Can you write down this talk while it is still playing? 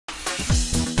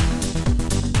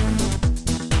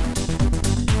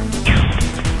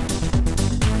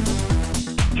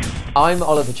I'm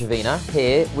Oliver Trevena,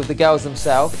 here with the girls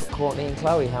themselves, Kourtney and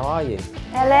Khloe. How are you?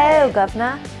 Hello,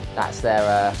 governor. That's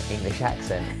their English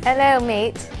accent. Hello,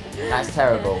 mate. That's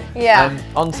terrible. Yeah.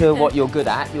 On to what you're good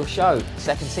at, your show,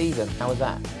 second season. How was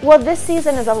that? Well, this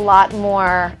season is a lot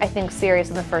more, I think, serious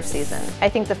than the first season. I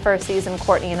think the first season,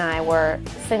 Kourtney and I were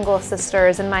single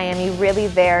sisters in Miami, really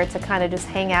there to kind of just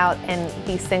hang out and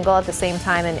be single at the same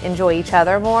time and enjoy each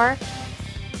other more.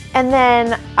 And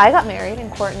then I got married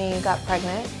and Kourtney got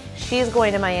pregnant. She's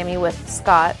going to Miami with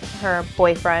Scott, her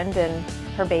boyfriend, and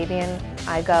her baby, and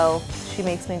she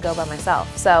makes me go by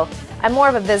myself. So I'm more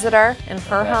of a visitor in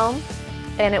her home,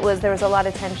 and there was a lot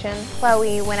of tension.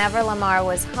 Khloe, whenever Lamar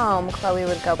was home, Khloe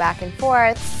would go back and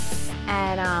forth,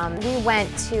 and we went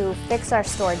to fix our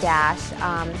store Dash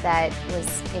that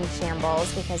was in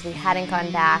shambles because we hadn't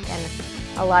gone back, and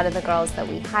a lot of the girls that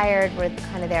we hired were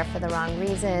kind of there for the wrong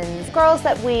reasons. Girls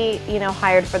that we,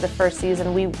 hired for the first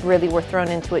season, we really were thrown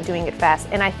into it doing it fast,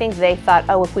 and I think they thought,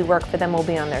 oh, if we work for them, we'll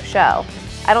be on their show.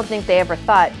 I don't think they ever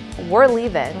thought, we're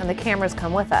leaving and the cameras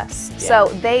come with us. Yeah. So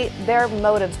their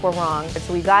motives were wrong.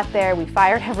 So we got there, we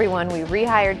fired everyone, we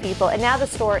rehired people, and now the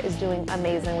store is doing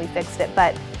amazing. We fixed it,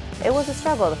 but it was a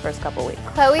struggle the first couple weeks.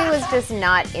 Khloe was just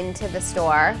not into the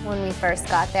store when we first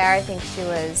got there. I think she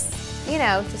was,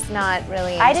 just not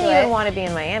really into I didn't even it. want to be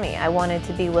in Miami. I wanted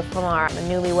to be with Lamar. I'm a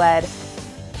newlywed.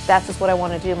 That's just what I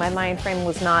want to do. My mind frame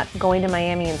was not going to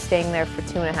Miami and staying there for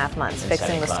 2.5 months And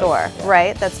fixing the selling store, clothes, yeah.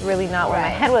 right? That's really not where my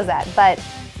head was at. But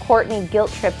Kourtney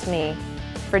guilt-tripped me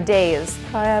for days.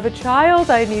 I have a child,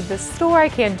 I need this store, I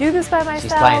can't do this by myself.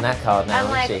 She's playing that card now, I'm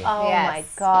isn't like, she? oh Yes. my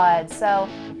God. So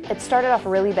it started off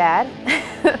really bad.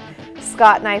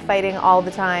 Scott and I fighting all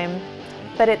the time,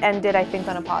 but it ended, I think,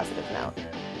 on a positive note.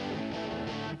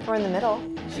 We're in the middle.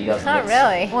 She doesn't Not look-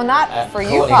 really. Well, not for you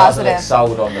Kourtney doesn't look positive.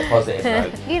 sold on the positive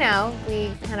note.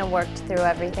 We kind of worked through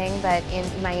everything, but in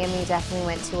Miami definitely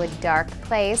went to a dark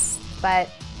place, but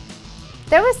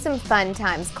there was some fun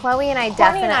times. Khloe and I Kourtney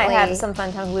definitely and I had some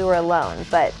fun times. We were alone,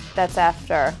 but that's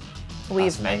after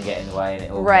Us men get in the way and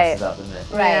it all Right. messes up, doesn't it?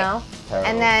 Right. Terrible.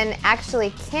 And then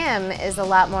actually Kim is a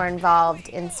lot more involved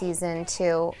in season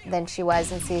 2 than she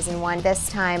was in season 1. This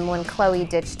time when Khloe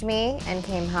ditched me and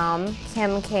came home,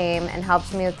 Kim came and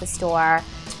helped me with the store.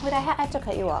 Wait, I have to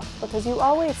cut you off because you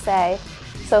always say,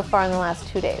 so far in the last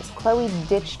 2 days, Khloe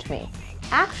ditched me.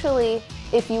 Actually,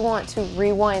 if you want to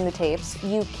rewind the tapes,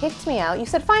 you kicked me out. You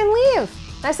said, fine, leave.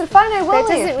 And I said, fine, I will That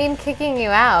leave. doesn't mean kicking you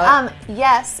out.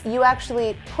 Yes, you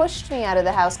actually pushed me out of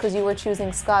the house because you were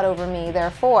choosing Scott over me.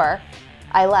 Therefore,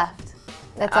 I left.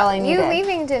 That's all I needed. You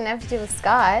leaving didn't have to do with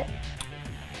Scott.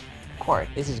 Court.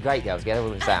 This is great, girls. Get all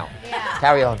this out.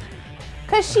 Carry on.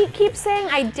 Because she keeps saying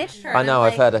I ditched her. I know,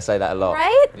 I've heard her say that a lot.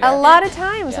 Right? Yeah. A lot of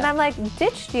times. And Yeah. I'm like,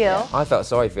 ditched you. I felt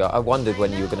sorry for you. I wondered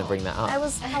when you were going to bring that up. I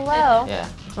was, hello. Yeah.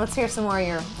 Let's hear some more of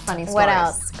your funny stories. What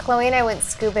else? Khloe and I went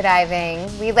scuba diving.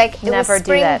 It Never was do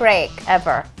spring that. break.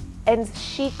 Ever. And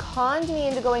she conned me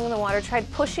into going in the water,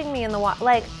 tried pushing me in the water.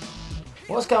 Like,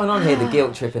 What's going on here? The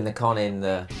guilt tripping, the conning,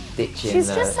 the ditching. she's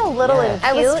just a little and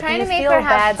I cute. was trying You to make feel her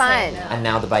have bad saying fun. no. And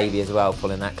now the baby as well,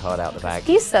 pulling that card out the bag.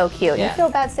 He's so cute. Yeah. You feel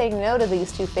bad saying no to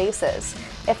these two faces.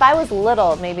 If I was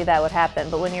little, maybe that would happen.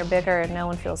 But when you're bigger, no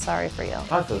one feels sorry for you.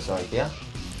 I feel sorry for you.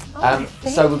 Oh,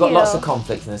 So we've got thank lots you. of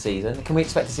conflict in the season. Can we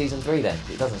expect a season 3 then?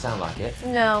 It doesn't sound like it.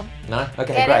 No. No?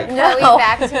 Okay, Getting great. Khloe No.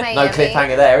 back to Miami. No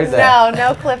cliffhanger there, is there?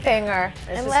 No cliffhanger.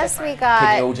 Unless we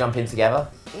Can you all got, jump in together?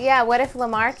 yeah, what if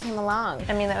Lamar came along?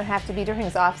 I mean, that would have to be during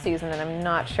his off season, and I'm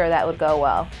not sure that would go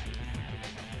well.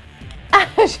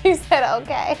 She said,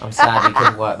 okay. I'm sad we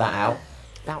couldn't work that out.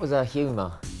 That was her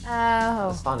humour. Oh.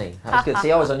 That's funny. That was good.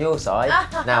 See, I was on your side.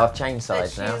 Now I've changed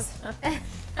sides now.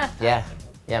 Yeah.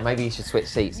 Yeah, maybe you should switch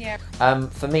seats. Yeah.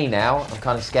 For me now, I'm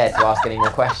kind of scared to ask any more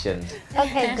questions.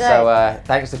 Okay, good. So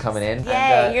thanks for coming in. Yay,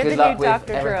 and, you're good the luck new with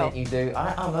Dr. Drew. everything you do.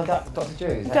 I'm a Dr. Drew.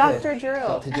 Is that Dr. good? Drew.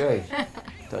 Dr. Drew.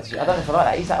 Dr. Drew. I don't know if I like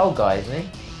that. He's that old guy, isn't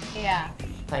he? Yeah.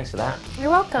 Thanks for that. You're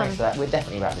welcome. Thanks for that. We'll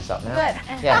definitely wrap this up now.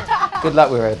 Good. Yeah. Good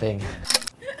luck with everything.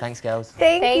 Thanks, girls.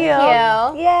 Thank Thank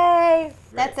you. you. Yay.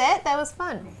 That's it? That was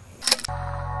fun.